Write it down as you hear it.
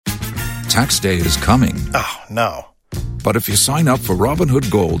Tax day is coming. Oh, no. But if you sign up for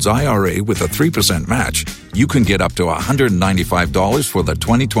Robinhood Gold's IRA with a 3% match, you can get up to $195 for the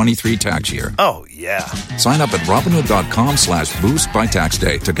 2023 tax year. Oh, yeah. Sign up at Robinhood.com/boost by tax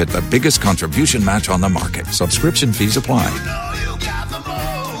day to get the biggest contribution match on the market. Subscription fees apply.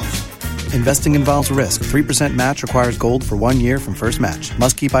 Investing involves risk. 3% match requires gold for 1 year from first match.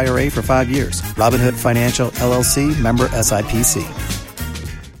 Must keep IRA for 5 years. Robinhood Financial, LLC, member SIPC.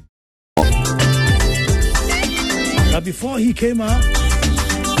 Now, before he came out,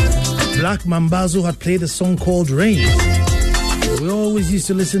 Black Mambazo had played a song called Rain. We always used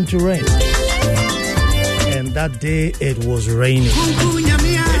to listen to Rain. And that day, it was raining.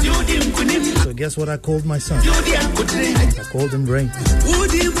 So guess what I called my son? I called him Rain.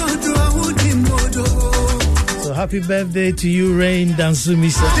 So happy birthday to you, Rain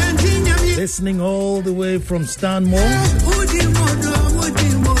Dansumisa. Listening all the way from Stanmore.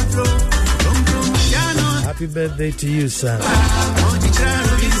 Happy birthday to you, son.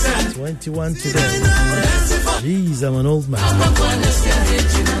 21 today. Jeez, I'm an old man.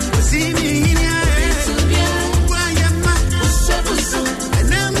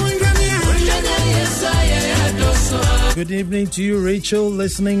 Good evening to you, Rachel,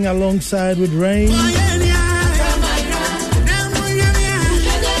 listening alongside with Rain.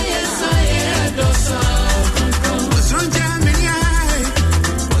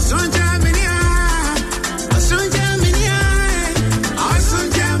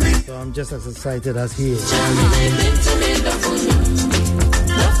 I'm just as excited as he is.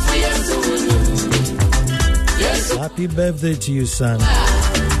 Happy birthday to you, son.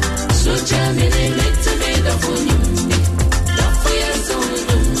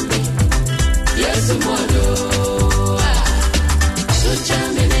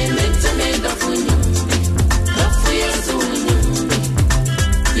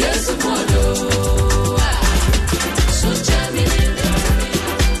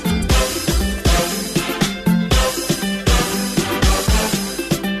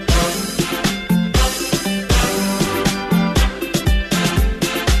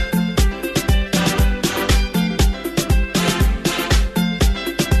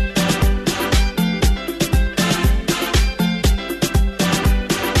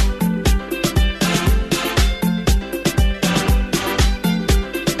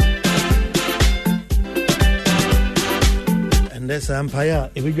 Empire,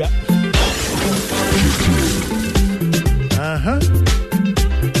 here we go.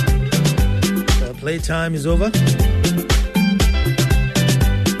 The playtime is over.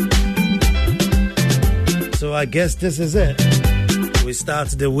 So I guess this is it. We start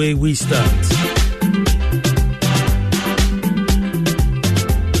the way we start.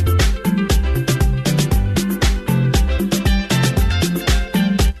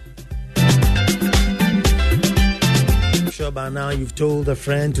 By now you've told a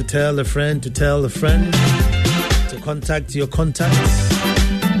friend to tell a friend to tell a friend to contact your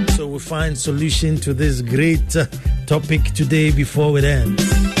contacts, so we'll find solution to this great topic today before it ends.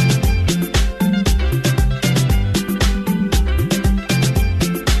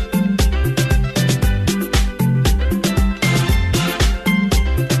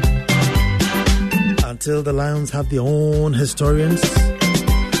 Until the lions have their own historians,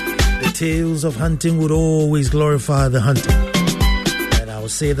 the tales of hunting would always glorify the hunter. And I will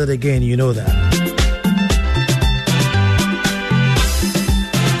say that again, you know that.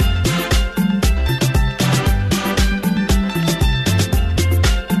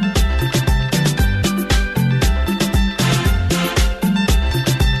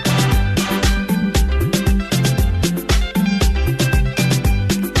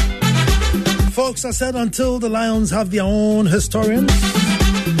 Folks, I said until the lions have their own historians,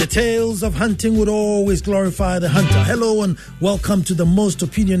 the tales of hunting would always glorify the hunter. Hello and welcome to the most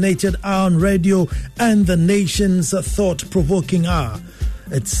opinionated hour on radio and the nation's thought-provoking hour.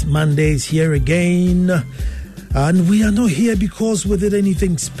 It's Mondays here again, and we are not here because we did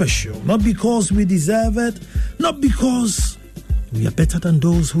anything special, not because we deserve it, not because we are better than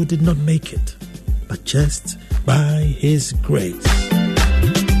those who did not make it, but just by His grace.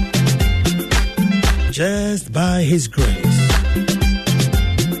 Just by His grace.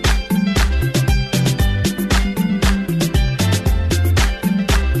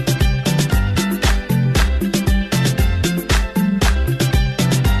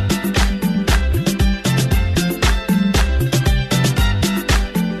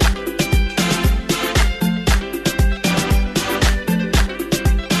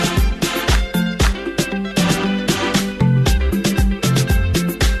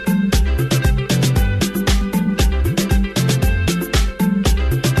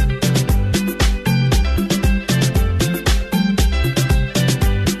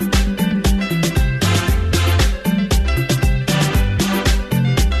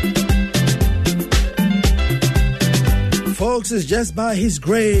 Folks, it's just by His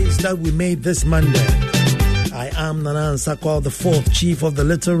grace that we made this Monday. I am Nana Nsakwa, the 4th Chief of the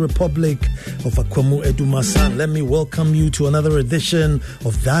Little Republic of Akwamu Edumasan. Let me welcome you to another edition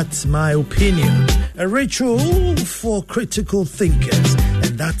of That's My Opinion, a ritual for critical thinkers.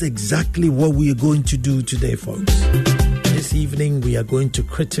 And that's exactly what we are going to do today, folks. This evening, we are going to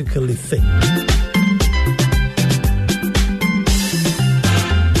critically think.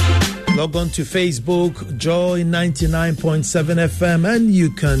 Log on to Facebook, Joy 99.7 FM, and you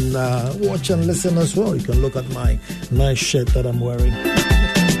can watch and listen as well. You can look at my nice shirt that I'm wearing.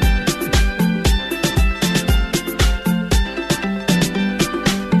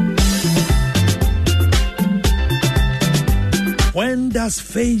 When does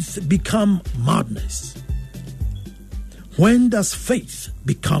faith become madness? When does faith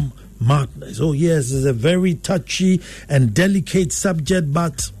become madness? Oh yes, it's a very touchy and delicate subject,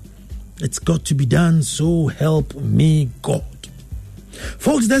 but it's got to be done, so help me God.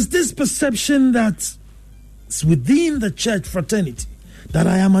 Folks, there's this perception that's within the church fraternity that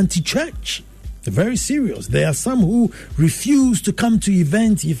I am anti-church. Very serious. There are some who refuse to come to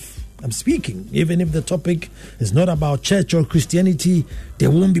events if I'm speaking. Even if the topic is not about church or Christianity, they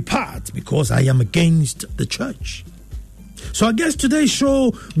won't be part because I am against the church. So I guess today's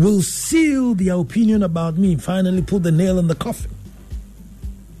show will seal their opinion about me, finally put the nail in the coffin,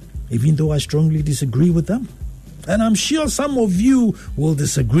 even though I strongly disagree with them. And I'm sure some of you will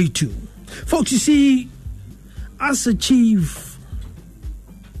disagree too. Folks, you see, as a chief,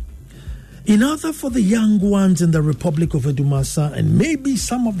 in order for the young ones in the Republic of Edumasa and maybe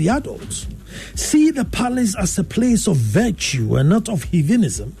some of the adults see the palace as a place of virtue and not of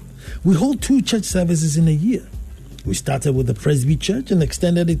heathenism, we hold 2 church services in a year. We started with the Presby Church and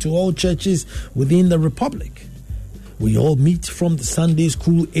extended it to all churches within the Republic. We all meet from the Sunday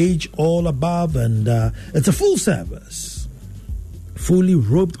school age all above, and it's a full service. Fully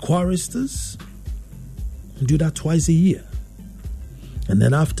robed choristers. We do that twice a year. And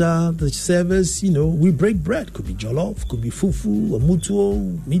then after the service, we break bread. Could be jollof, could be fufu,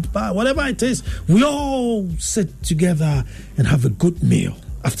 amutuo, meat pie, whatever it is. We all sit together and have a good meal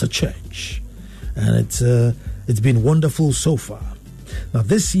after church. And it's been wonderful so far. Now,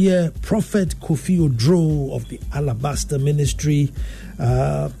 this year, Prophet Kofi Odro of the Alabaster Ministry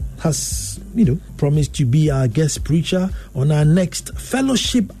has, promised to be our guest preacher on our next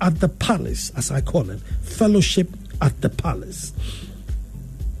Fellowship at the Palace, as I call it, Fellowship at the Palace.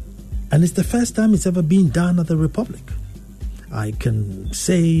 And it's the first time it's ever been done at the Republic. I can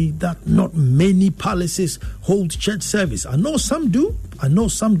say that not many palaces hold church service. I know some do,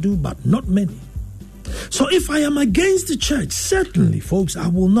 but not many. So if I am against the church, certainly, folks, I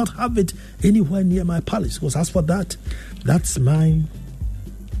will not have it anywhere near my palace, because as for that, that's my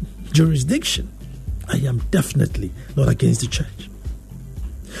jurisdiction. I am definitely not against the church.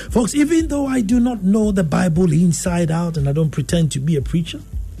 Folks, even though I do not know the Bible inside out and I don't pretend to be a preacher,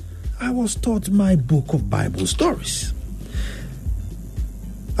 I was taught my book of Bible stories.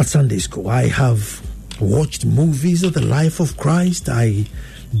 At Sunday school, I have watched movies of the life of Christ. I've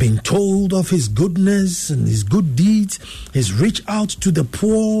been told of his goodness and his good deeds. He's reached out to the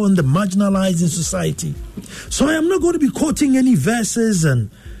poor and the marginalized in society. So I am not going to be quoting any verses and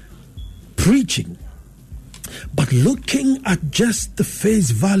preaching, but looking at just the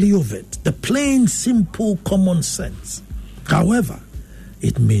face value of it, the plain, simple, common sense. However,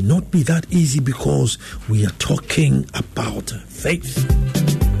 it may not be that easy because we are talking about faith.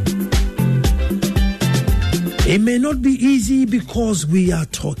 It may not be easy because we are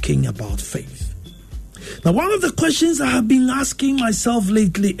talking about faith. Now, one of the questions I have been asking myself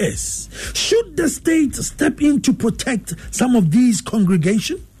lately is, should the state step in to protect some of these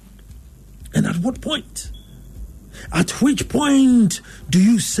congregations? And at what point? At which point do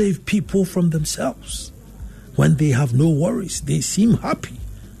you save people from themselves? When they have no worries, they seem happy.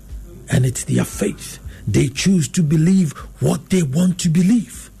 And it's their faith. They choose to believe what they want to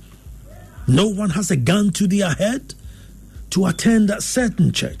believe. No one has a gun to their head to attend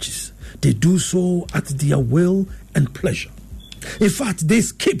certain churches. They do so at their will and pleasure. In fact, they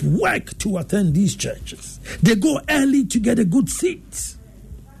skip work to attend these churches. They go early to get a good seat.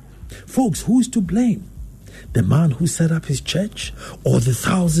 Folks, who's to blame? The man who set up his church or the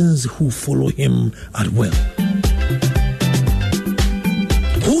thousands who follow him at will?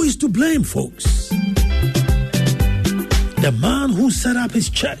 Who is to blame, folks? The man who set up his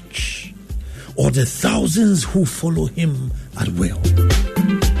church or the thousands who follow him at will?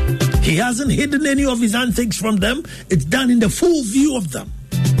 He hasn't hidden any of his antics from them. It's done in the full view of them.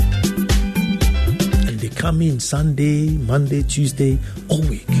 And they come in Sunday, Monday, Tuesday, all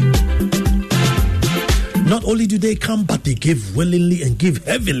week. Not only do they come, but they give willingly and give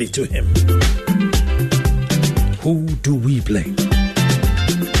heavily to him. Who do we blame?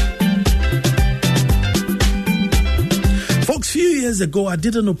 Folks, a few years ago, I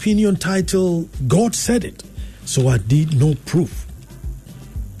did an opinion titled, God Said It, so I need no proof.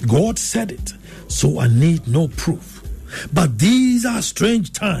 God said it, so I need no proof. But these are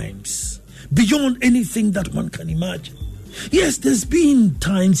strange times, beyond anything that one can imagine. Yes, there's been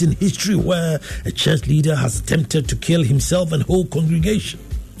times in history where a church leader has attempted to kill himself and whole congregation.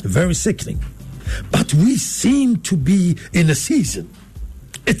 Very sickening. But we seem to be in a season.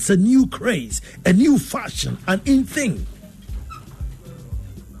 It's a new craze, a new fashion, an in thing.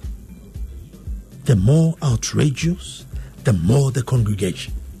 The more outrageous, the more the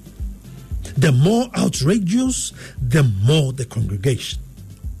congregation. The more outrageous, the more the congregation.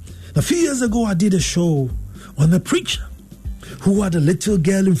 A few years ago, I did a show on a preacher who had a little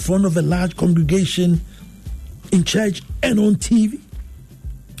girl in front of a large congregation in church and on TV,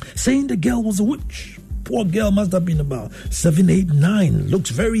 saying the girl was a witch. Poor girl must have been about 7, 8, 9,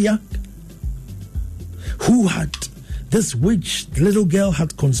 looks very young. Who had this witch, the little girl,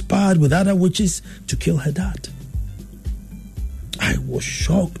 had conspired with other witches to kill her dad. I was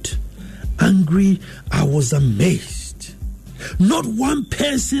shocked, angry, I was amazed. Not one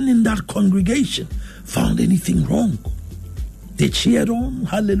person in that congregation found anything wrong. They cheered on,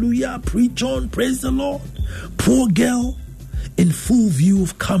 hallelujah, preach on, praise the Lord. Poor girl in full view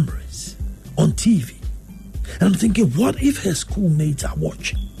of cameras on TV. And I'm thinking, what if her schoolmates are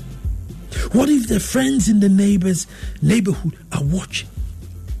watching? What if the friends in the neighborhood are watching?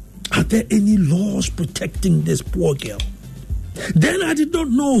 Are there any laws protecting this poor girl? Then I did not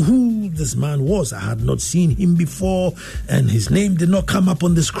know who this man was. I had not seen him before, and his name did not come up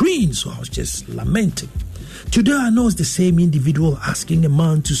on the screen, so I was just lamenting. Today I know it's the same individual asking a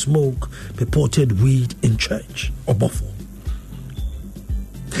man to smoke purported weed in church or buffalo.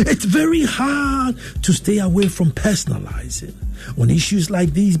 It's very hard to stay away from personalizing on issues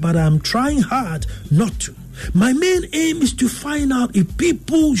like these, but I'm trying hard not to. My main aim is to find out if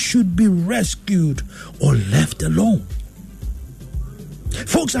people should be rescued or left alone.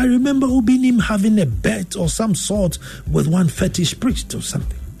 Folks, I remember Ubinim having a bet or some sort with one fetish priest or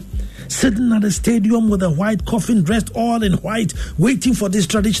something, sitting at a stadium with a white coffin, dressed all in white, waiting for this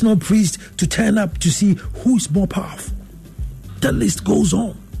traditional priest to turn up to see who is more powerful. The list goes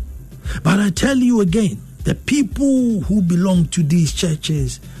on. But I tell you again, the people who belong to these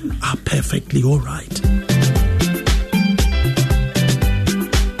churches are perfectly all right.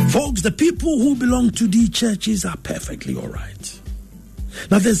 Folks, the people who belong to these churches are perfectly all right.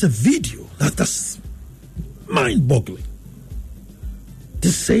 Now, there's a video that's mind-boggling. The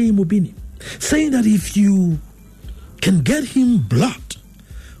same opinion, saying that if you can get him blood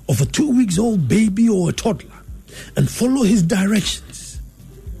of a 2-week-old baby or a toddler and follow his directions,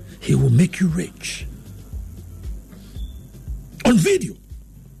 he will make you rich. On video,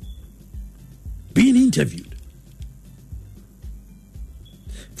 being interviewed.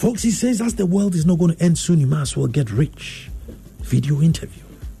 Folks, he says, as the world is not going to end soon, you might as well get rich. Video interview.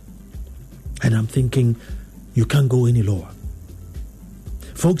 And I'm thinking, you can't go any lower.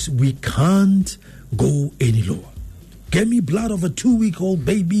 Folks, we can't go any lower. Get me blood of a 2-week-old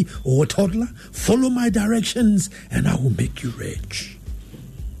baby or a toddler, follow my directions, and I will make you rich.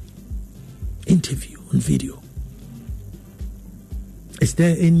 Interview on video. Is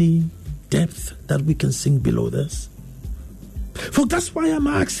there any depth that we can sink below this? For that's why I'm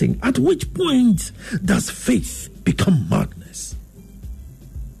asking, at which point does faith become madness?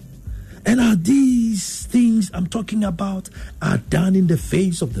 And are these things I'm talking about are done in the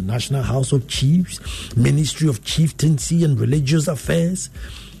face of the National House of Chiefs, Ministry of Chieftaincy and Religious Affairs,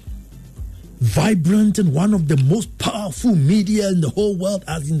 vibrant and one of the most powerful media in the whole world,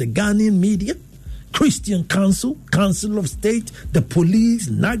 as in the Ghanaian media, Christian Council, Council of State, the police,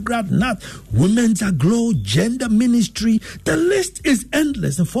 NAGRAD, NAT, Women's Aglow, Gender Ministry. The list is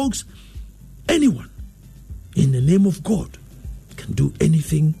endless. And folks, anyone in the name of God can do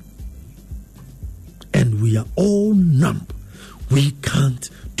anything, and we are all numb. We can't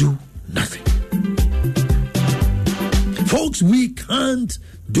do nothing. Folks, we can't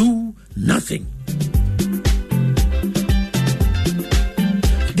do nothing.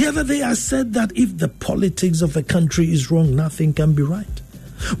 The other day I said that if the politics of a country is wrong, nothing can be right.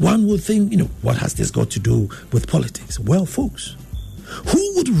 One would think, what has this got to do with politics? Well, folks,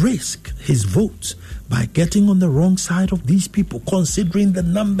 who would risk his votes by getting on the wrong side of these people, considering the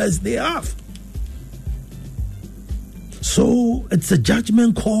numbers they have? So it's a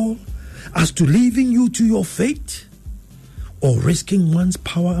judgment call as to leaving you to your fate or risking one's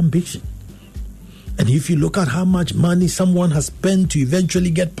power ambition. And if you look at how much money someone has spent to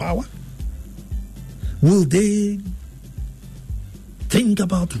eventually get power, will they think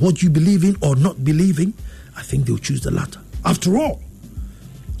about what you believe in or not believe in? I think they'll choose the latter. After all,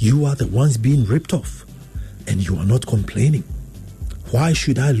 you are the ones being ripped off and you are not complaining. Why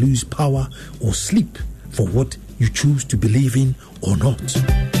should I lose power or sleep for what you choose to believe in or not?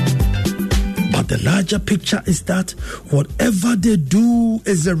 But the larger picture is that whatever they do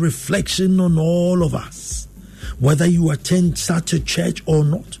is a reflection on all of us. Whether you attend such a church or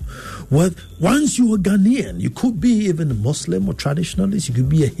not. Well, once you are Ghanaian, you could be even a Muslim or traditionalist, you could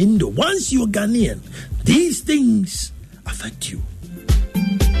be a Hindu. Once you are Ghanaian, these things affect you.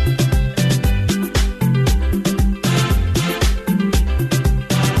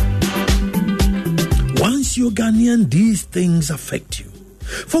 Once you're Ghanaian, these things affect you.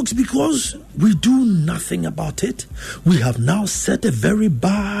 Folks, because we do nothing about it, we have now set a very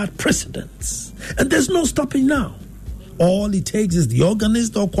bad precedent. And there's no stopping now. All it takes is the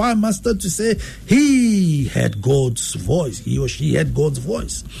organist or choir master to say he heard God's voice, he or she heard God's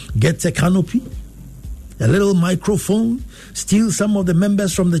voice. Gets a canopy, a little microphone, steals some of the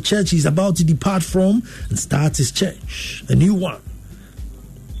members from the church he's about to depart from, and starts his church, a new one.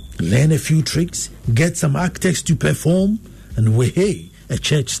 Learn a few tricks, get some architects to perform, and hey, a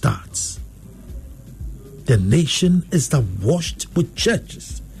church starts. The nation is awash with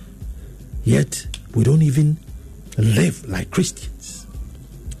churches, yet we don't even live like Christians.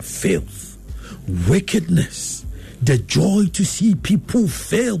 Filth, wickedness, the joy to see people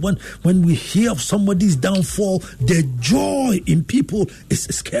fail. When we hear of somebody's downfall, the joy in people is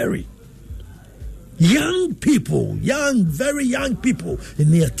scary. Young people, very young people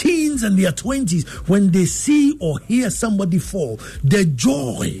in their teens and their 20s, when they see or hear somebody fall, the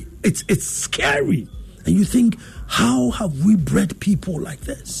joy, it's scary. And you think, how have we bred people like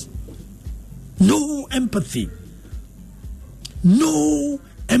this? No empathy. No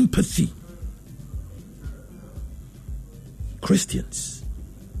empathy. Christians,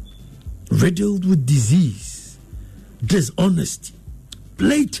 riddled with disease, dishonesty,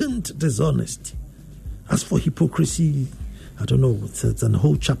 blatant dishonesty. As for hypocrisy, I don't know, it's a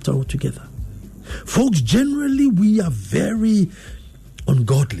whole chapter altogether. Folks, generally we are very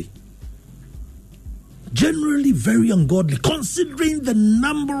ungodly. Generally very ungodly, considering the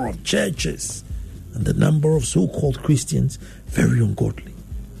number of churches and the number of so-called Christians, very ungodly.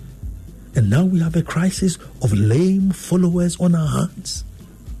 And now we have a crisis of lame followers on our hands.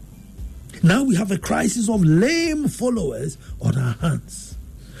 Now we have a crisis of lame followers on our hands.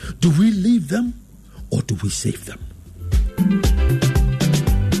 Do we leave them or do we save them?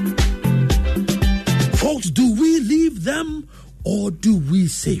 Folks, do we leave them or do we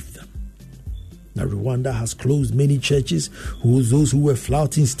save them? Now, Rwanda has closed many churches. Those who were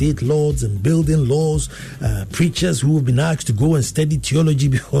flouting state laws and building laws, preachers who have been asked to go and study theology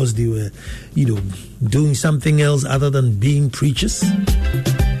because they were, doing something else other than being preachers.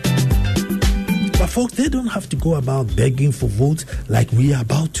 But folks, they don't have to go about begging for votes like we are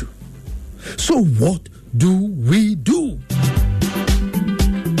about to. So what do we do?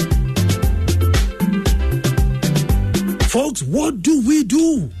 Folks, what do we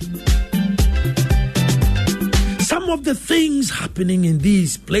do? Some of the things happening in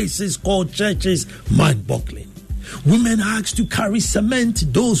these places called churches, mind-boggling. Women asked to carry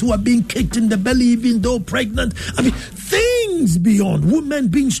cement, those who are being kicked in the belly even though pregnant. Things beyond. Women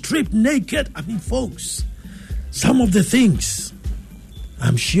being stripped naked. Folks, some of the things,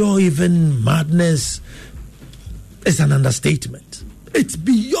 I'm sure even madness is an understatement. It's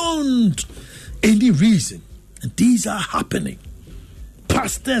beyond any reason. And these are happening.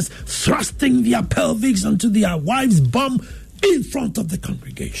 Pastors thrusting their pelvics onto their wives' bum in front of the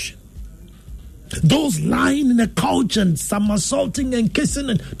congregation. Those lying in a couch and somersaulting and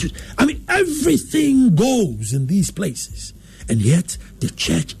kissing. Everything goes in these places. And yet, the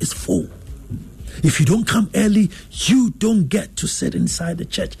church is full. If you don't come early, you don't get to sit inside the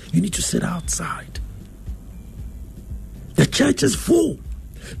church. You need to sit outside. The church is full.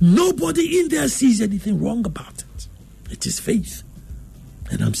 Nobody in there sees anything wrong about it. It is faith.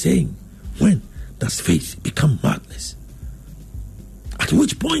 And I'm saying, when does faith become madness? At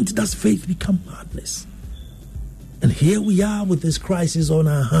which point does faith become madness? And here we are with this crisis on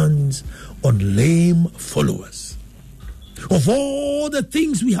our hands on lame followers. Of all the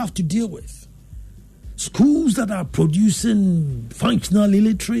things we have to deal with, schools that are producing functional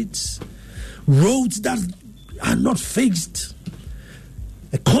illiterates, roads that are not fixed,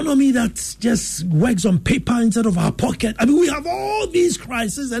 economy that just works on paper instead of our pocket. We have all these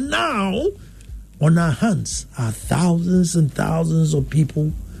crises, and now on our hands are thousands and thousands of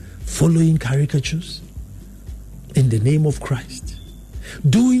people following caricatures in the name of Christ,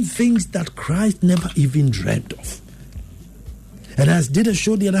 doing things that Christ never even dreamt of. And I did a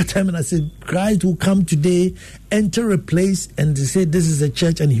show the other time and I said, Christ will come today, enter a place and they say this is a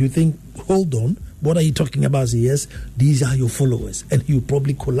church, and you think, hold on, what are you talking about? I say, yes, these are your followers. And he will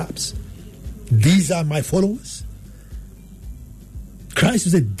probably collapse. These are my followers. Christ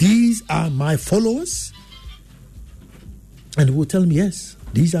will say, these are my followers. And he will tell me, yes,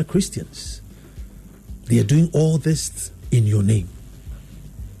 these are Christians. They are doing all this in your name.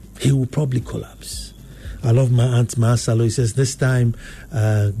 He will probably collapse. I love my aunt Marcelo. He says, this time,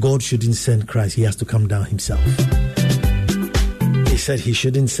 God shouldn't send Christ. He has to come down himself. He said he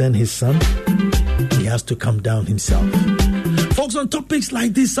shouldn't send his son. He has to come down himself. Folks, on topics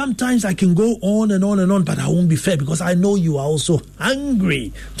like this, sometimes I can go on and on and on, but I won't be fair because I know you are also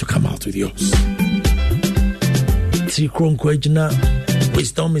hungry to come out with yours.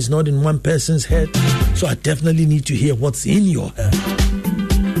 Wisdom is not in one person's head, so I definitely need to hear what's in your head.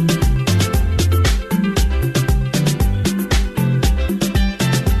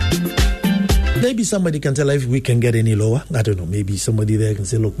 Maybe somebody can tell if we can get any lower. I don't know. Maybe somebody there can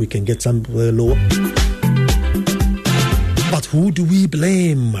say, look, we can get some lower. But who do we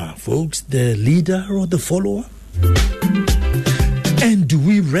blame, folks? The leader or the follower? And do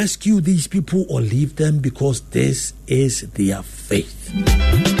we rescue these people or leave them because this is their faith?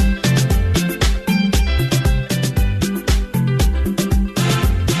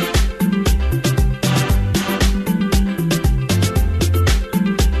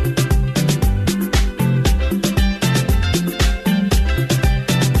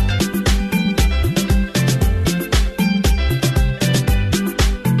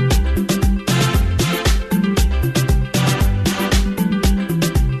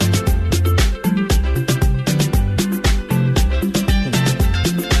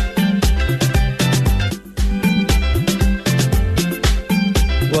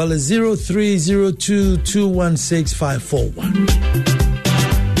 Well, it's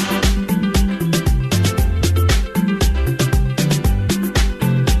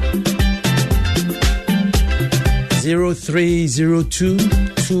Zero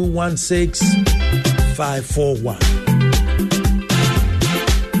 302-216-541.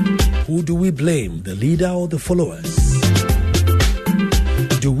 Who do we blame, the leader or the followers?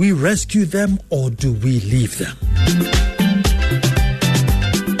 Do we rescue them or do we leave them?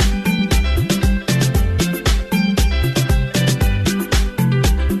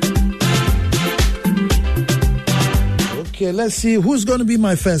 Okay, let's see who's going to be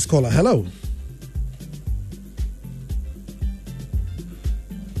my first caller. Hello.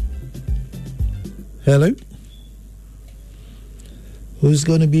 Hello. Who's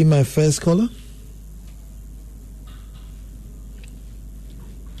going to be my first caller?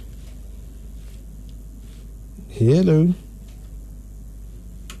 Hello.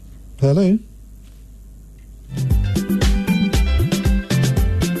 Hello.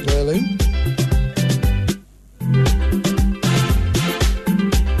 Hello.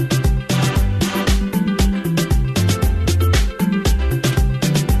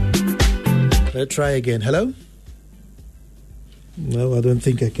 Let's try again. Hello? No, I don't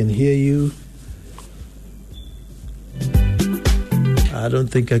think I can hear you. I don't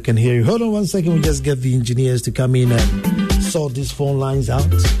think I can hear you. Hold on one second. We just get the engineers to come in and sort these phone lines out.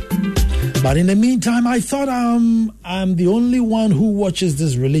 But in the meantime, I thought I'm the only one who watches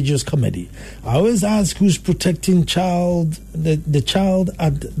this religious comedy. I always ask who's protecting the child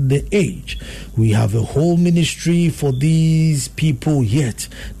at the age. We have a whole ministry for these people, yet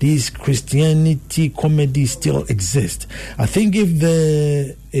these Christianity comedies still exist. I think if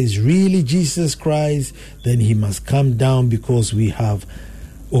there is really Jesus Christ, then he must come down because we have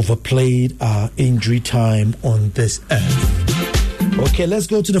overplayed our injury time on this earth. Okay, let's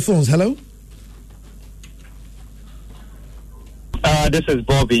go to the phones. Hello? This is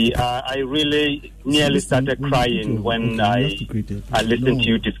Bobby. I really nearly started crying when I listened to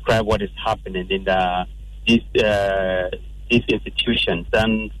you describe what is happening in these institutions.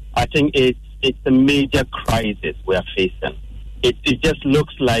 And I think it's a major crisis we are facing. It just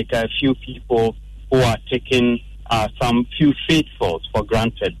looks like a few people who are taking some few faithfuls for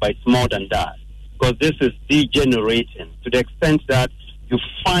granted, but it's more than that. Because this is degenerating to the extent that you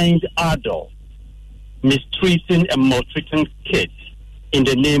find adults mistreating and maltreating kids in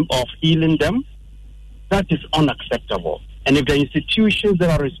the name of healing them. That is unacceptable. And if the institutions that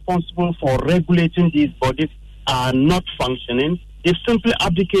are responsible for regulating these bodies are not functioning, they've simply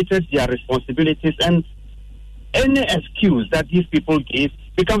abdicated their responsibilities, and any excuse that these people give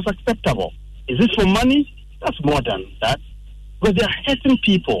becomes acceptable. Is this for money? That's more than that. Because they are hurting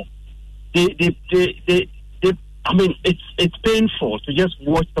people. I mean, it's painful to just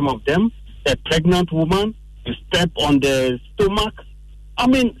watch some of them. A pregnant woman, you step on the stomach. I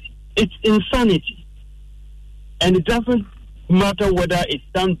mean, it's insanity. And it doesn't matter whether it's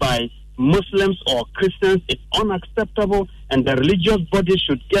done by Muslims or Christians. It's unacceptable, and the religious body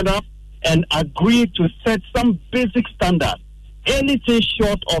should get up and agree to set some basic standard. Anything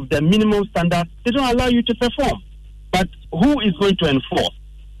short of the minimum standard, they don't allow you to perform. But who is going to enforce?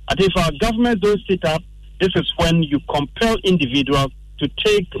 And if our government don't sit up, this is when you compel individuals to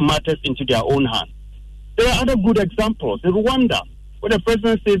take matters into their own hands. There are other good examples. In Rwanda, where the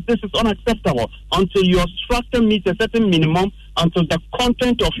president says this is unacceptable until your structure meets a certain minimum, until the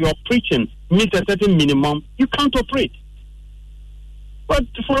content of your preaching meets a certain minimum, you can't operate. But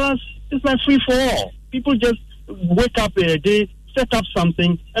for us, it's like free for all. People just wake up a day, set up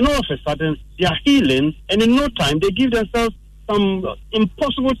something, and all of a sudden they are healing, and in no time they give themselves some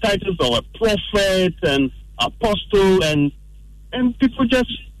impossible titles of a prophet and apostle, and people just,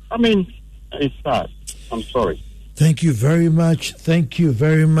 I mean, it's sad. I'm sorry. Thank you very much.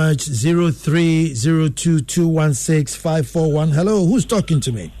 0302216541. Hello, who's talking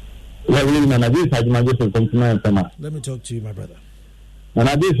to me? Let me talk to you, my brother. And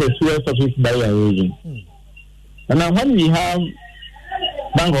I did a serious office by a region. And now when we have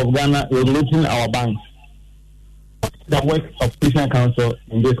Bank of Ghana regulating our banks, the work of Christian Council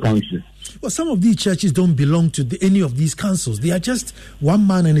in this country. Well, some of these churches don't belong to any of these councils. They are just one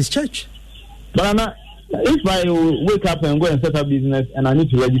man and his church. But if I wake up and go and set up business and I need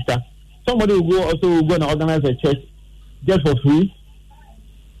to register, somebody will go and organize a church just for free.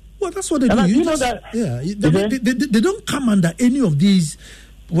 Well, that's what they do. You know that? Yeah, they don't come under any of these,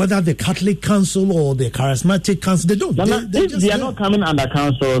 whether the Catholic Council or the Charismatic Council. They don't. If they are not coming under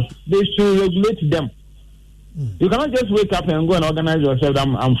councils, they should regulate them. You cannot just wake up and go and organize yourself.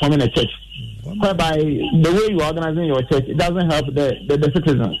 I'm forming a church. Whereby the way you are organizing your church, it doesn't help the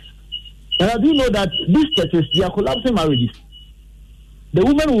citizens. And I do know that these churches, they are collapsing marriages. The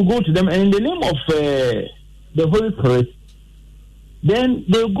women will go to them, and in the name of the Holy Spirit, then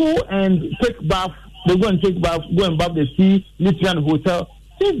they go and take bath. They go and take bath, go and bath the sea, Lyttrian Hotel.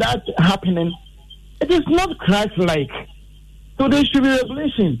 See that happening? It is not Christ-like. So there should be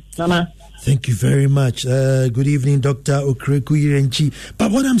regulation, Nana. Thank you very much. Good evening, Dr. Okreku Irenchi.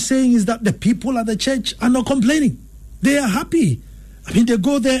 But what I'm saying is that the people at the church are not complaining. They are happy. I mean, they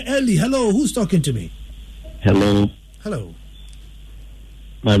go there early. Hello, who's talking to me? Hello. Hello.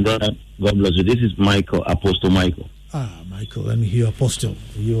 My brother, God bless you. This is Michael, Apostle Michael. Michael, let me hear Apostle.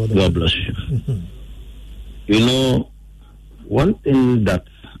 God bless you. You know, one thing that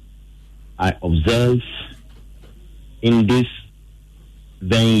I observe in this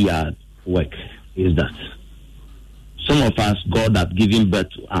vineyard work is that some of us, God has given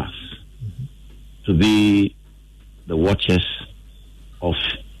birth to us to be the watchers of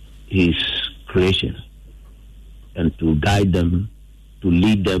His creation and to guide them, to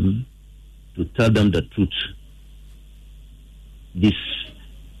lead them, to tell them the truth. This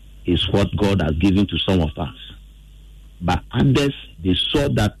is what God has given to some of us. But others, they saw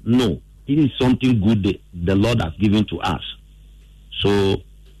that, no, it is something good the Lord has given to us. So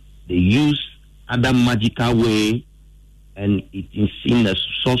they use other magical way, and it is in a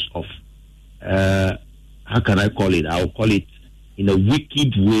source of, how can I call it? I'll call it in a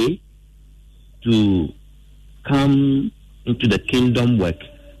wicked way to come into the kingdom work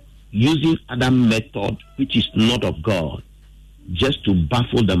using other method which is not of God, just to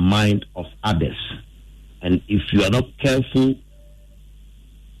baffle the mind of others. And if you are not careful,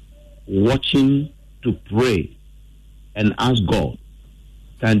 watching to pray and ask God,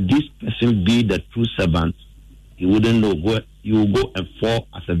 can this person be the true servant? You wouldn't know. You will go and fall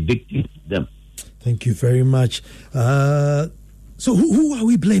as a victim to them. Thank you very much. So who are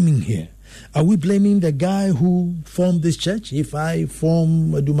we blaming here? Are we blaming the guy who formed this church? If I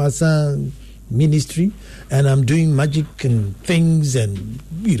form a Dumasan ministry and I'm doing magic and things and,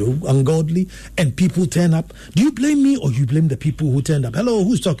 ungodly, and people turn up, do you blame me or you blame the people who turned up? Hello,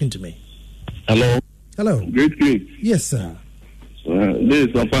 who's talking to me? Hello. Hello. Great. Yes, sir. This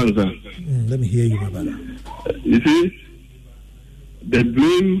is Afansa. Let me hear you, my brother. You see, the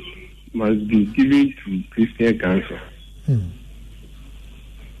blame must be given to Christian Council.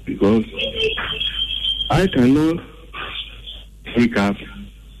 Because I cannot wake up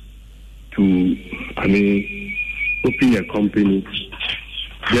to, open a company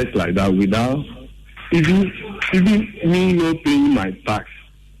just like that without even me not paying my tax.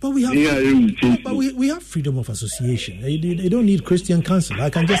 But we have freedom of association. They don't need Christian Council. I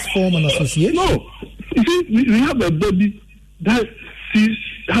can just form an association. No, you see, we have a body that sees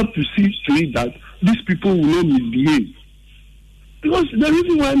have to see to it that these people will not misbehave. Because the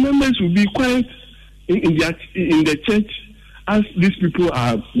reason why members will be quiet in the church as these people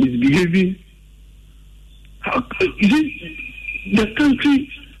are misbehaving, the country,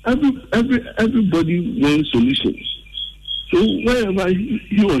 everybody wants solutions. So wherever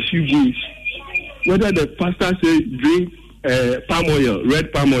he or she goes, whether the pastor says drink palm oil,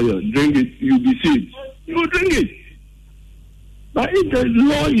 red palm oil, drink it, you'll be saved. You will drink it. But if the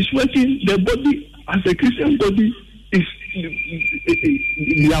law is working, the body, as a Christian body, they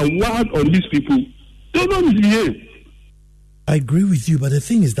are wild on these people. They don't misbehave. I agree with you, but the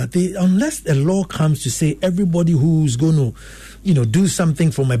thing is that unless a law comes to say everybody who's going to, do something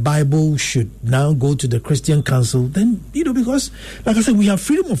from a Bible should now go to the Christian Council, then, because, like I said, we have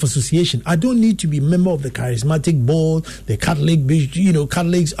freedom of association. I don't need to be a member of the charismatic board, the Catholic,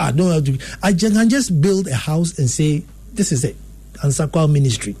 Catholics. I can just build a house and say, this is it, Ansakwa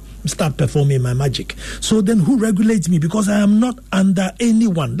Ministry. Start performing my magic. So then who regulates me? Because I am not under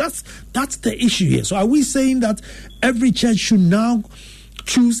anyone. That's the issue here. So are we saying that every church should now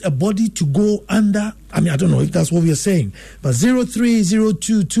choose a body to go under? I mean, I don't know if that's what we are saying. But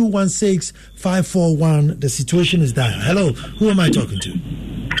 0302-216-541, the situation is dire. Hello, who am I talking to?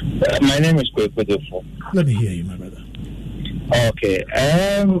 My name is Kwekwe. Let me hear you, my brother. Okay.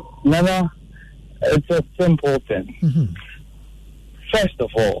 Nana, it's a simple thing. Mm-hmm. First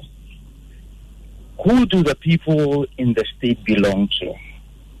of all, who do the people in the state belong to?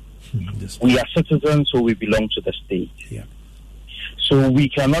 We are citizens, so we belong to the state. Yeah. So we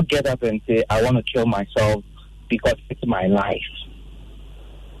cannot get up and say, I want to kill myself because it's my life.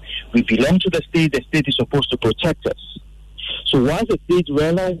 We belong to the state is supposed to protect us. So once the state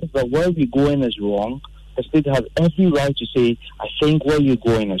realizes that where we're going is wrong, the state has every right to say, I think where you're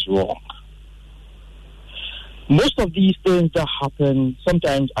going is wrong. Most of these things that happen,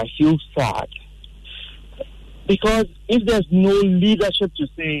 sometimes I feel sad. Because if there's no leadership to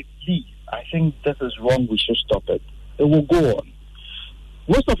say, please, I think this is wrong, we should stop it, it will go on.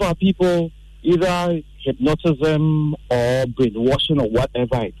 Most of our people, either hypnotism or brainwashing or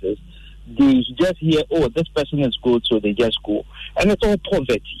whatever it is, they just hear, oh, this person is good, so they just go. And it's all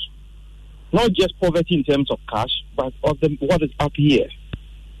poverty. Not just poverty in terms of cash, but of what is up here.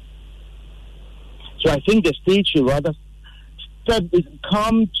 So I think the state should rather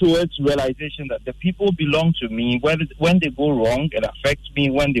come to its realization that the people belong to me. When they go wrong, it affects me.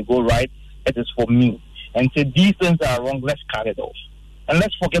 When they go right, it is for me. And say these things are wrong, let's cut it off. And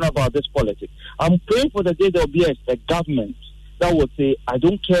let's forget about this politics. I'm praying for the day there will be a government that will say, I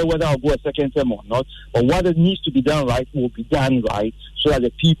don't care whether I'll go a second term or not, but what it needs to be done right will be done right so that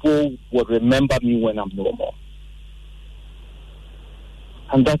the people will remember me when I'm no more.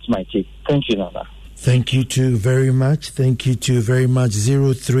 And that's my take. Thank you, Nana. Thank you too very much.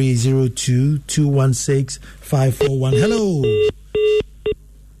 0302-216-541. Hello.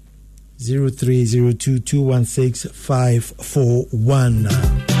 0302-216-541.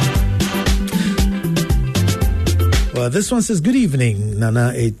 Well, this one says, good evening,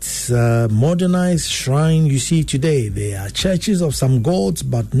 Nana. It's a modernized shrine you see today. They are churches of some gods,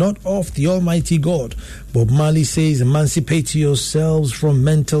 but not of the Almighty God. Bob Marley says, emancipate yourselves from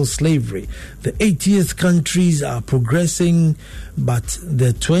mental slavery. The 80th countries are progressing, but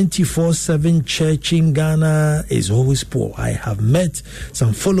the 24/7 church in Ghana is always poor. I have met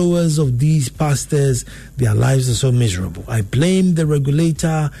some followers of these pastors. Their lives are so miserable. I blame the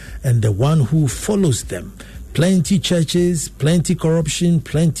regulator and the one who follows them. Plenty churches, plenty corruption,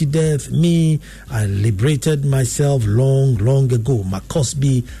 plenty death. Me, I liberated myself long ago.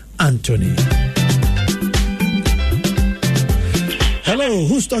 Makosby Anthony. Hello,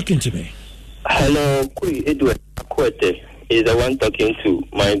 who's talking to me? Hello, Kui Edward Akwete is the one talking to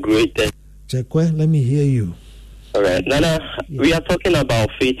my greatest. Chekwe, let me hear you. All right, Nana, we are talking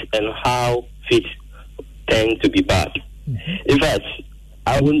about faith and how faith tends to be bad. Mm-hmm. In fact,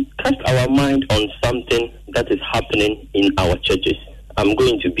 I will cast our mind on something that is happening in our churches. I'm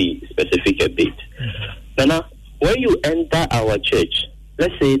going to be specific a bit. Mm-hmm. Nana, when you enter our church,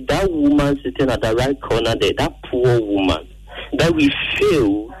 let's say that woman sitting at the right corner there, that poor woman, that we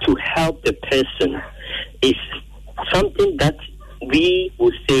fail to help the person is something that we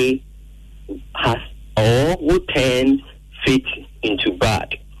will say has or will turn faith into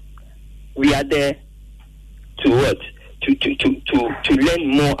bad. We are there to what? To learn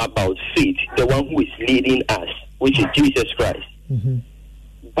more about faith, the one who is leading us, which is Jesus Christ. Mm-hmm.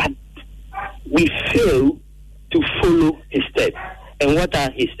 But we fail to follow his steps. And what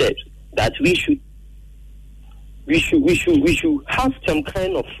are his steps? That we should have some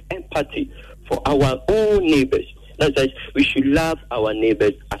kind of empathy for our own neighbors. That's that we should love our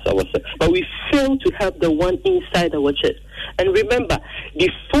neighbors as ourselves. But we fail to have the one inside our church. And remember,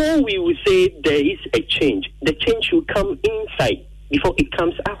 before we will say there is a change, the change should come inside before it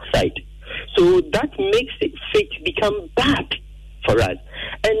comes outside. So that makes it faith become bad for us.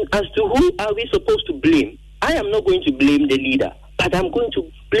 And as to who are we supposed to blame, I am not going to blame the leader, but I'm going to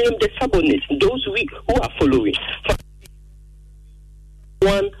blame the subordinates, those who are following. For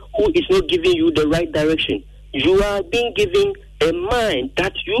one who is not giving you the right direction, you are being given a mind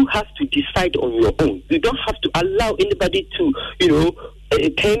that you have to decide on your own. You don't have to allow anybody to,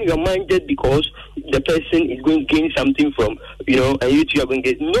 turn your mind just because the person is going to gain something from, and you two are going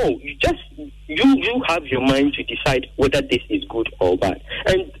to get. No, you have your mind to decide whether this is good or bad.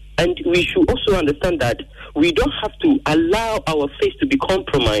 And we should also understand that we don't have to allow our faith to be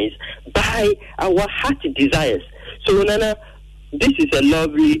compromised by our heart desires. So, Nana, this is a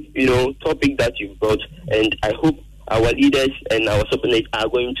lovely, topic that you've brought, and I hope our leaders and our subordinates are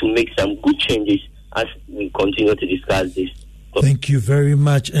going to make some good changes as we continue to discuss this. Thank you very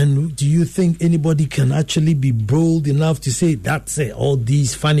much. And do you think anybody can actually be bold enough to say, that's it, all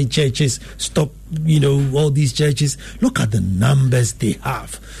these funny churches, stop, all these churches? Look at the numbers they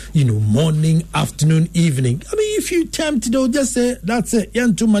have, morning, afternoon, evening. I mean, if you tempt, they'll just say, that's it, you're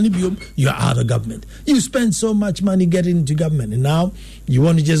out of government. You spend so much money getting into government, and now you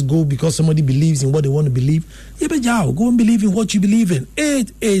want to just go because somebody believes in what they want to believe. Yeah, but go and believe in what you believe in.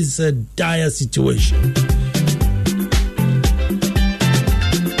 It is a dire situation.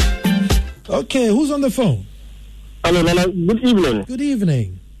 Okay, who's on the phone? Hello, Nana. Good evening. Good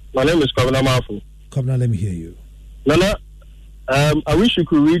evening. My name is Kovna Mafu. Kovna, let me hear you. Nana, I wish you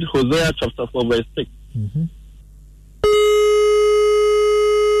could read Hosea chapter 4, verse 6. Mm-hmm.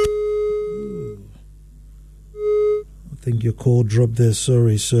 I think your call dropped there.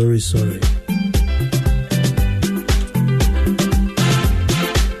 Sorry.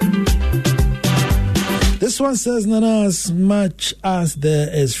 This one says, Nana, as much as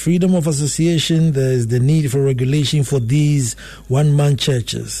there is freedom of association, there is the need for regulation for these one-man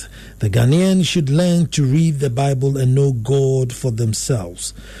churches. The Ghanaians should learn to read the Bible and know God for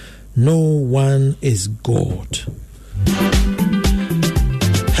themselves. No one is God.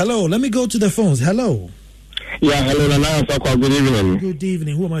 Hello, let me go to the phones. Hello. Yeah, hello, Nana. Good evening. Good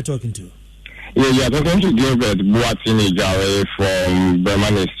evening. Who am I talking to? Yeah, I'm going to Gilbert Boatini Jawe from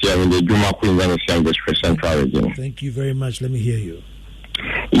Berman in the Juma Queen District Central Region. Thank you very much. Let me hear you.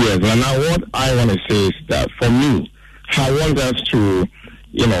 Yes, and now what I want to say is that for me, I want us to,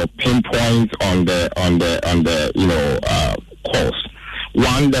 pinpoint on the cause.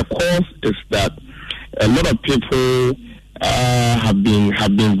 One, the cause is that a lot of people have been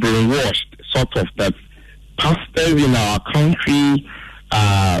brainwashed, sort of, that pastors in our country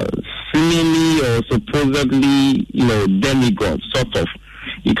seemingly or supposedly, demigods, sort of.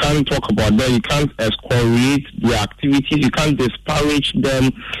 You can't talk about them, you can't excoriate their activities, you can't disparage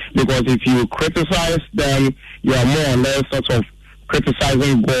them, because if you criticize them, you are more or less sort of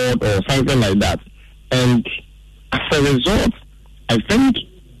criticizing God or something like that. And as a result, I think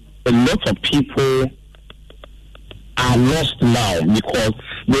a lot of people are lost now, because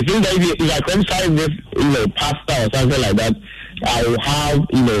they think that if I criticize this, pastor or something like that, I will have,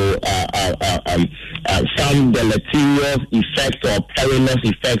 some deleterious effect or perilous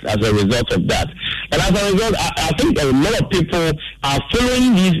effect as a result of that. And as a result, I think a lot of people are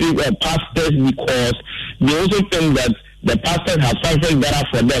following these pastors because they also think that the pastors have something better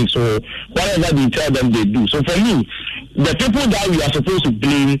for them. So whatever they tell them, they do. So for me, the people that we are supposed to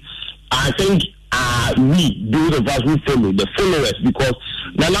blame, I think, are we, those of us who follow, the followers. Because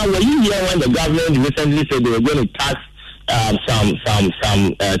now when you hear when the government recently said they were going to tax some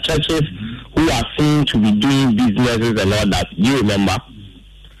churches who are seen to be doing businesses and all that, you remember,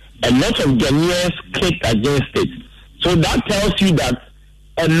 a lot of Ghanaians clicked against it. So that tells you that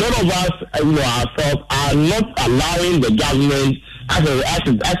a lot of us, ourselves, are not allowing the government as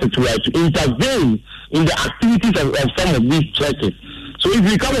it were to intervene in the activities of some of these churches. So if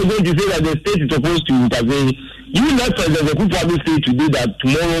you come again to say that the state is supposed to intervene, you let President Akufo-Addo say today that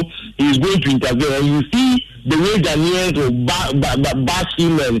tomorrow he is going to intervene, and you see the way Ghanaians will bash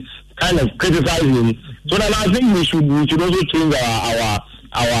him and kind of criticize him. So then I think we should also change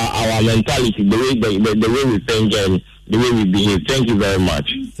our mentality, the way we think and the way we behave. Thank you very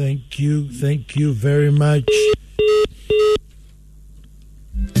much. Thank you very much.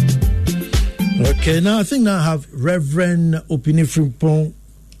 Okay, now I think I have Reverend Opini Frimpong.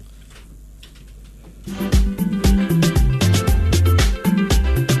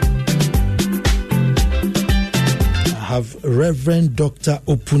 have Reverend Dr.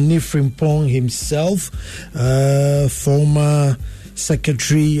 Opuni Frimpong himself, former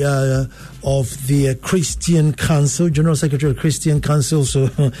Secretary of the Christian Council, General Secretary of Christian Council. So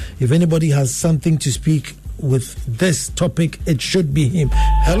if anybody has something to speak with this topic, it should be him.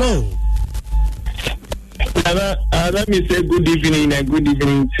 Hello. Let me say good evening and good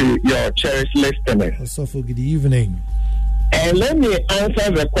evening to your cherished listeners. Also, good evening. And let me answer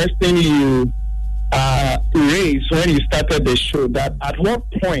the question you raised when you started the show, that at what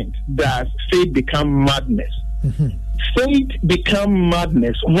point does faith become madness? Mm-hmm. Faith become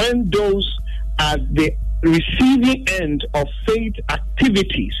madness when those at the receiving end of faith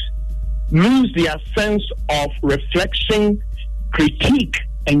activities lose their sense of reflection, critique,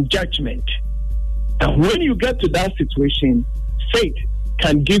 and judgment. And when you get to that situation, faith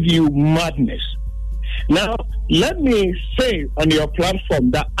can give you madness. Now, let me say on your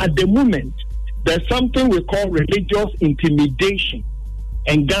platform that at the moment, there's something we call religious intimidation.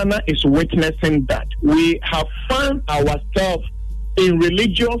 And Ghana is witnessing that. We have found ourselves in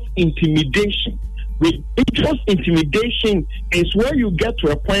religious intimidation. Religious intimidation is where you get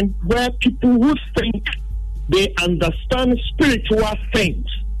to a point where people who think they understand spiritual things,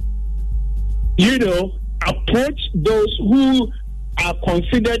 approach those who are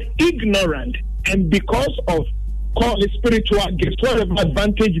considered ignorant, and because of call it spiritual gifts, whatever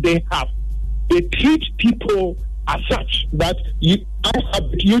advantage they have, they treat people as such that I have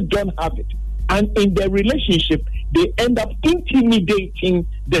it, you don't have it. And in their relationship, they end up intimidating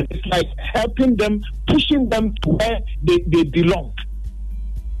them. It's like helping them, pushing them to where they belong.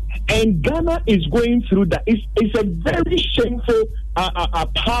 And Ghana is going through that. It's a very shameful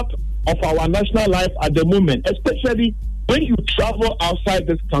part of our national life at the moment, especially when you travel outside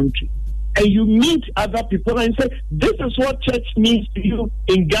this country and you meet other people and say, this is what church means to you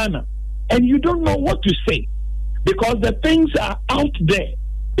in Ghana. And you don't know what to say because the things are out there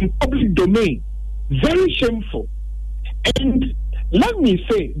in public domain. Very shameful. And let me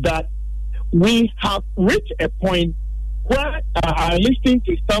say that we have reached a point where I listening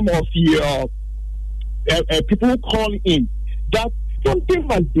to some of your people who call in that something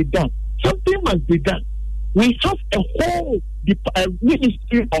must be done. Something must be done. We have a whole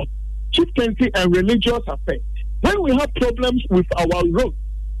ministry of chieftaincy and religious affairs. When we have problems with our roads,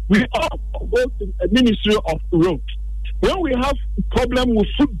 we all go to a ministry of roads. When we have problem with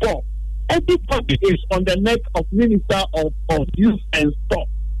football, everybody is on the neck of Minister of Youth and Sport.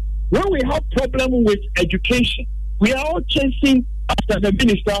 When we have problem with education, we are all chasing after the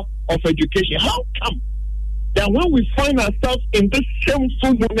Minister of Education. How come that when we find ourselves in this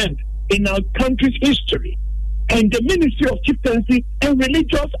shameful moment in our country's history, and the Ministry of Chieftaincy and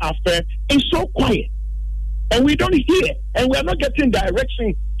Religious Affairs is so quiet, and we don't hear, and we are not getting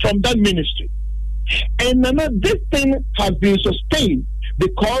direction from that ministry? And this thing has been sustained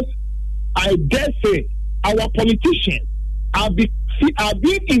because I dare say our politicians are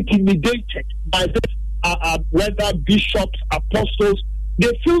being intimidated by this, whether bishops, apostles,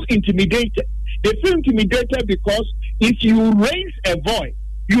 they feel intimidated. They feel intimidated because if you raise a voice,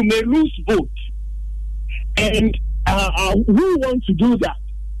 you may lose votes. And who wants to do that?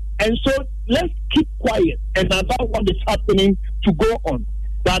 And so let's keep quiet and allow what is happening to go on.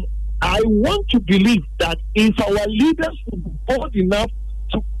 But I want to believe that if our leaders would be bold enough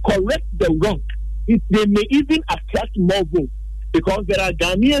to correct the wrong, they may even attract more votes, because there are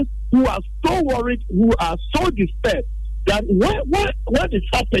Ghanaians who are so worried, who are so disturbed that what is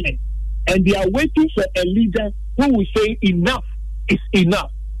happening, and they are waiting for a leader who will say enough is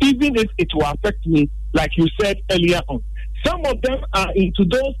enough, even if it will affect me, like you said earlier on. Some of them are into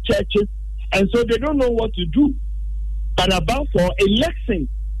those churches, and so they don't know what to do. But about for election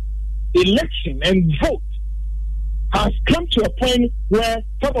and vote has come to a point where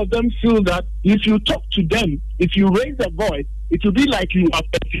some of them feel that if you talk to them, if you raise a voice, it will be like you are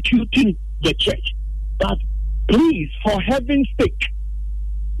persecuting the church. But please, for heaven's sake,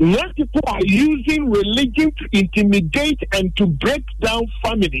 when people are using religion to intimidate and to break down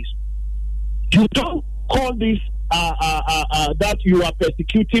families, you don't call this that you are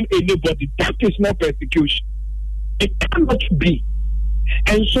persecuting anybody. That is not persecution. It cannot be.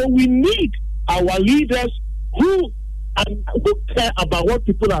 And so we need our leaders who care about what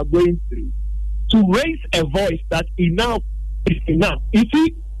people are going through to raise a voice that enough is enough. You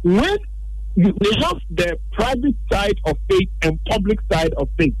see, when we have the private side of faith and public side of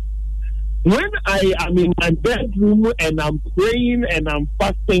faith, when I am in my bedroom and I'm praying and I'm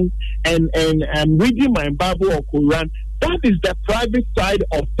fasting and I'm reading my Bible or Quran, that is the private side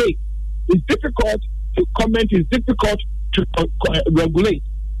of faith. It's difficult to comment, it's difficult to regulate.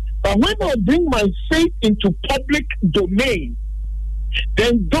 But when I bring my faith into public domain,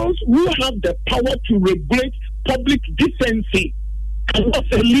 then those who have the power to regulate public decency cannot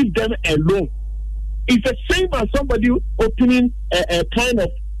leave them alone. It's the same as somebody opening a kind of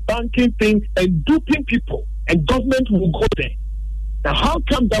banking thing and duping people, and government will go there. Now, how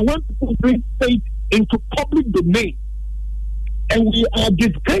come that when people bring faith into public domain, and we are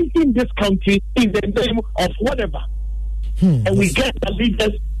disgracing this country in the name of whatever, and we get the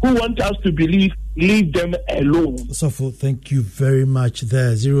leaders who want us to believe, leave them alone. Sofo, thank you very much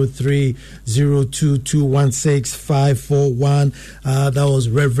there. 0302216541. That was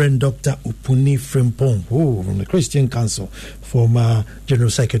Reverend Dr. Upuni Frimpong, from the Christian Council, former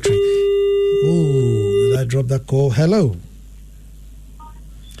General Secretary. Did I drop that call? Hello.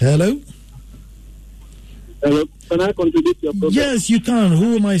 Hello. Hello. Can I contribute to your program? Yes, you can.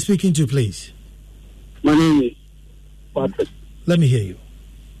 Who am I speaking to, please? My name is Patrick. Let me hear you.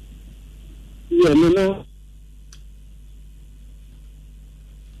 Yeah, no.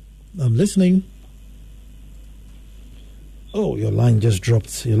 I'm listening. Oh, your line just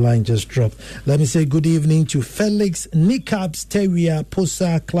dropped. Let me say good evening to Felix Nikabs Terrier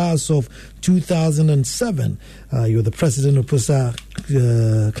POSA class of 2007. You're the president of POSA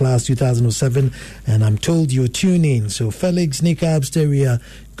class 2007, and I'm told you're tuning. So Felix Nikabs Terrier,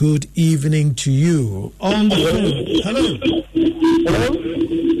 good evening to you. On the phone. Hello.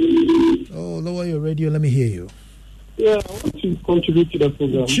 Oh, lower your radio. Let me hear you. Yeah, I want to contribute to the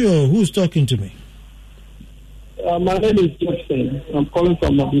program. Sure. Who's talking to me? My name is Jefferson. I'm calling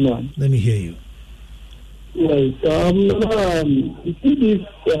from Madina. Let me hear you. Yes. You see these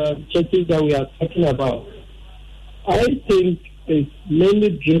churches that we are talking about, I think it's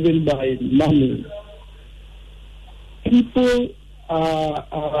mainly driven by money. People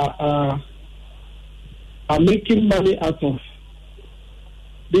are making money out of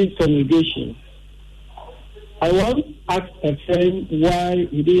these congregations. I once asked a friend why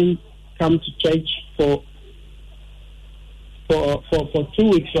he didn't come to church for 2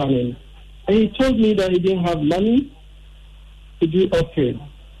 weeks running, and he told me that he didn't have money to do offering,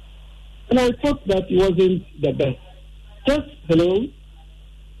 and I thought that it wasn't the best. Just hello.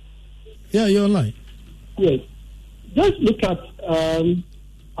 Yeah, you're online. Yes. Just look at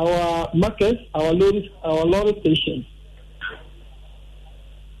our markets, our lorry stations.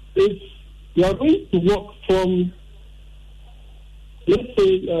 If you are going to walk from, let's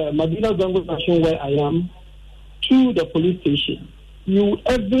say, Madina Zango Station, where I am, to the police station, you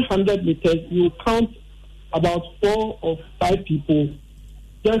every 100 meters you count about 4 or 5 people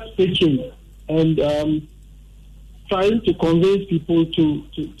just preaching and trying to convince people to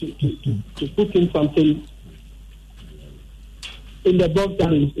put in something in the box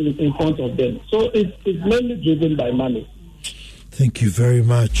that is in front of them. So it's mainly driven by money. Thank you very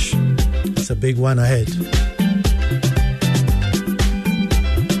much. It's a big one ahead.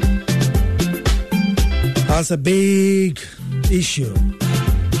 That's a big issue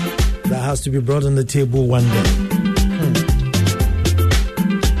that has to be brought on the table one day.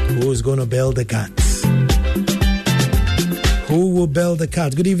 Who's going to bail the cats? Who will bail the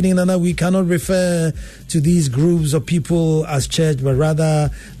cat? Good evening, Nana. We cannot refer to these groups of people as church, but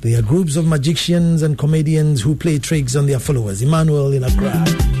rather they are groups of magicians and comedians who play tricks on their followers. Emmanuel in Accra.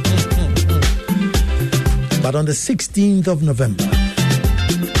 But on the 16th of November,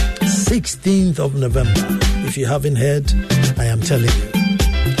 if you haven't heard, I am telling you.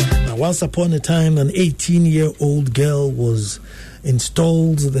 Now, once upon a time, an 18-year-old girl was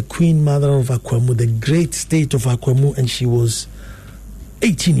installed the Queen Mother of Akwamu, the great state of Akwamu, and she was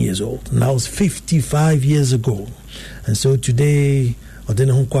 18 years old. And that was 55 years ago. And so today,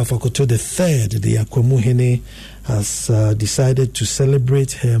 Odene Hunkwa Fakoto III, the Akwamu Hene, has decided to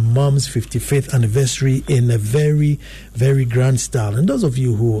celebrate her mom's 55th anniversary in a very, very grand style. And those of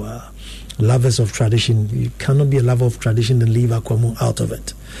you who are lovers of tradition, you cannot be a lover of tradition and leave Akwamu out of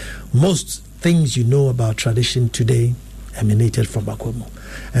it. Most things you know about tradition today emanated from Akwamu.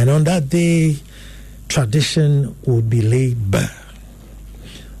 And on that day, tradition would be laid bare.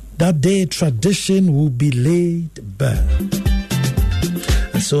 That day, tradition will be laid bare.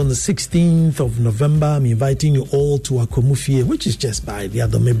 And so on the 16th of November, I'm inviting you all to Akwamu Fie, which is just by the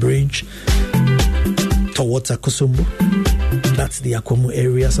Adome Bridge, towards Akosombo. That's the Akwamu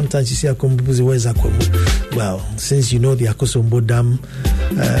area. Sometimes you see Akwamu, where's Akwamu? Well, since you know the Akosombo Dam,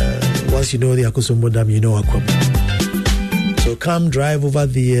 once you know the Akosombo Dam, you know Akwamu. So come drive over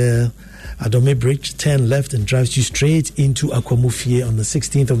the Adome Bridge, turn left and drives you straight into Akwamu Fie on the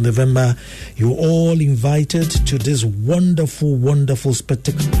 16th of November. You're all invited to this wonderful, wonderful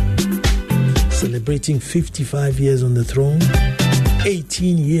spectacle. Celebrating 55 years on the throne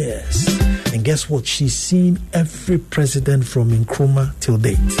 18 years. And guess what? She's seen every president from Nkrumah till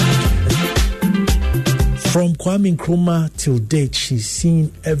date. From Kwame Nkrumah till date, she's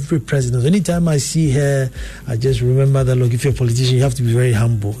seen every president. Anytime I see her, I just remember that, look, if you're a politician, you have to be very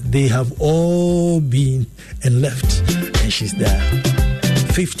humble. They have all been and left, and she's there.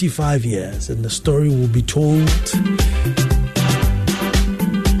 55 years, and the story will be told.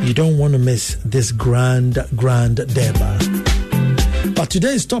 You don't want to miss this grand Deba. But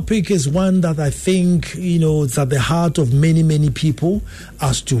today's topic is one that I think, it's at the heart of many, many people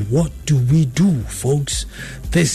as to what do we do, folks. This